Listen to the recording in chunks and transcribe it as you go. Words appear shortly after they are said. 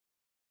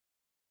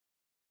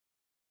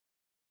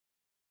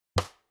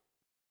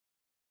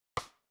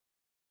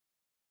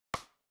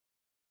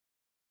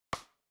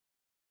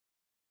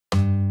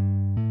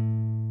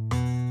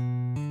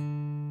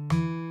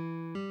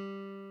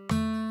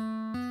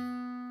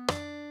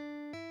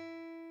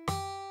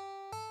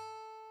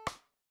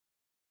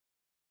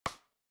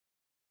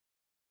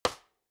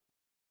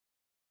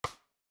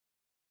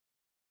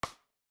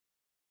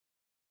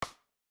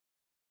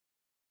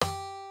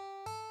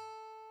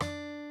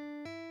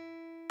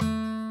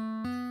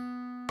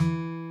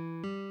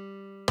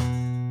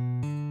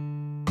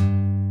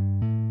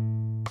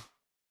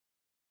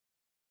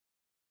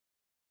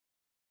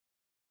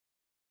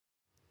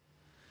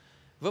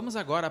Vamos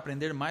agora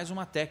aprender mais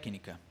uma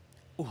técnica,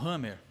 o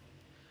hammer.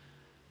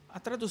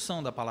 A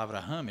tradução da palavra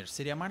hammer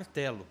seria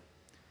martelo.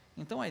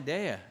 Então a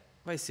ideia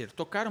vai ser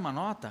tocar uma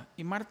nota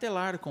e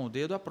martelar com o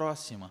dedo a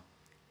próxima,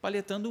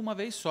 palhetando uma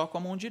vez só com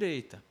a mão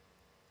direita.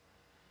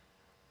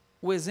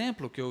 O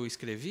exemplo que eu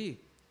escrevi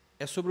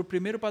é sobre o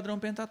primeiro padrão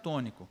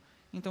pentatônico.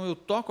 Então eu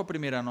toco a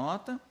primeira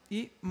nota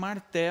e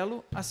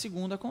martelo a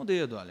segunda com o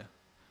dedo, olha.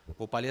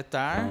 Vou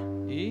palhetar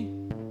e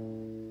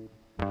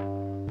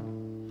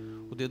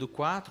o dedo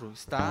 4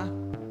 está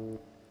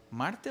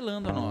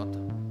martelando a nota.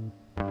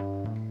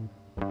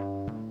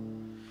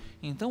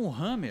 Então o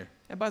hammer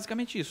é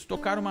basicamente isso,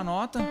 tocar uma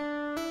nota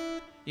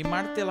e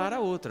martelar a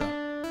outra.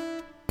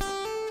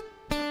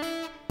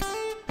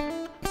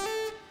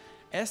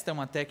 Esta é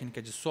uma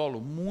técnica de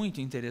solo muito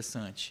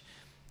interessante.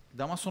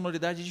 Dá uma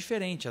sonoridade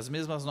diferente, as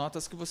mesmas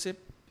notas que você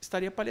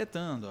estaria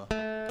palhetando. Ó.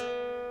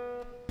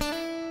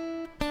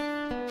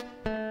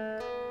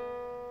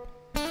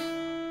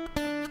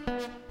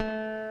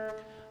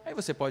 Aí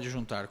você pode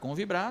juntar com o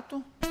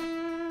vibrato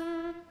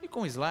e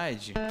com o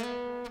slide.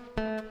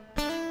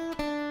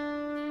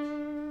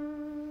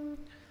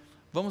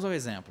 Vamos ao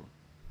exemplo.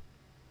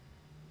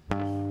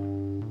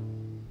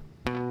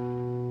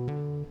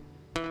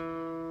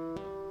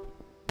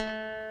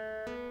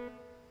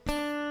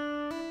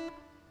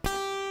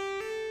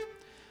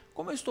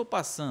 Como eu estou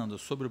passando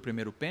sobre o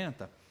primeiro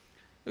penta,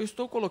 eu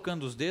estou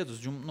colocando os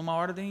dedos numa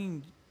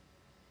ordem,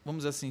 vamos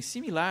dizer assim,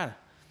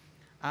 similar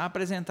à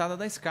apresentada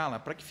da escala,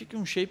 para que fique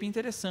um shape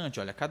interessante.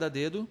 Olha, cada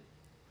dedo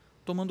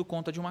tomando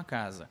conta de uma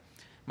casa.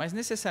 Mas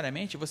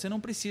necessariamente você não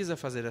precisa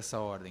fazer essa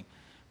ordem,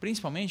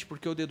 principalmente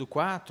porque o dedo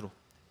 4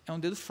 é um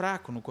dedo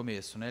fraco no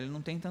começo, né? Ele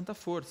não tem tanta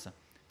força.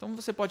 Então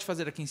você pode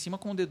fazer aqui em cima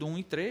com o dedo 1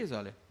 e 3,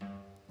 olha.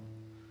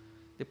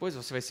 Depois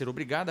você vai ser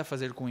obrigado a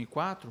fazer com o 1 e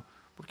 4,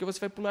 porque você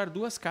vai pular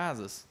duas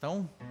casas.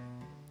 Então,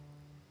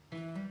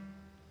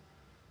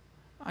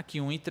 aqui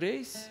 1 e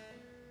 3.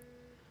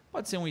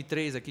 Pode ser 1 e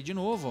 3 aqui de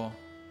novo, ó.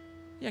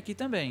 E aqui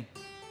também.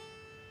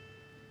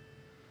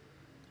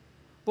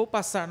 Vou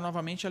passar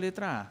novamente a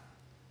letra A,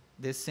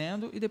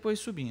 descendo e depois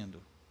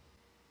subindo.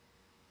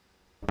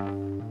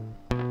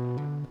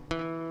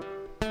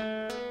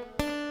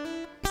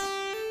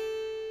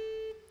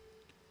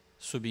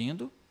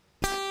 Subindo.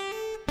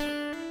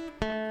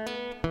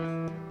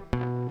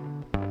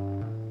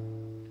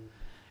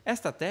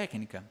 Esta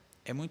técnica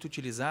é muito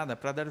utilizada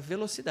para dar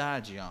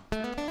velocidade, ó.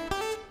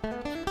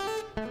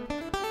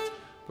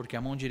 Porque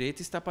a mão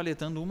direita está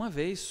palhetando uma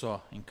vez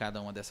só em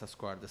cada uma dessas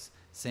cordas.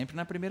 Sempre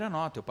na primeira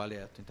nota eu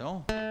palheto.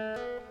 Então,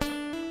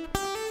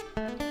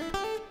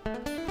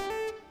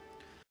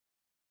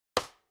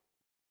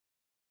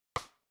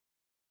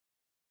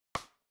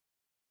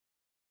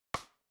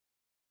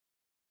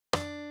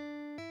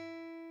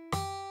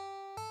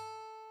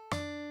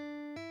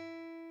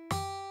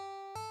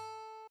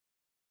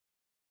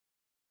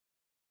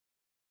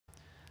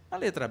 a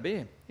letra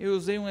B, eu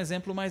usei um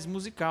exemplo mais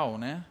musical,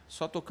 né?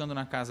 Só tocando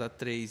na casa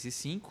 3 e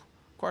 5,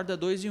 corda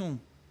 2 e 1.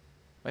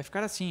 Vai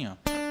ficar assim, ó.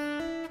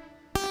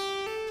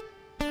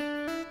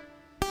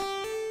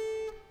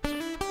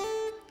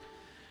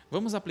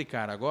 Vamos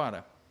aplicar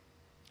agora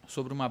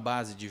sobre uma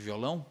base de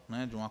violão,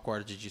 né, de um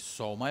acorde de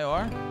sol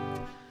maior,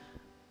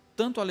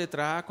 tanto a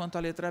letra A quanto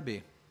a letra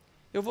B.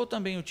 Eu vou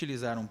também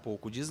utilizar um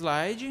pouco de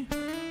slide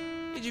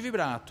e de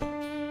vibrato.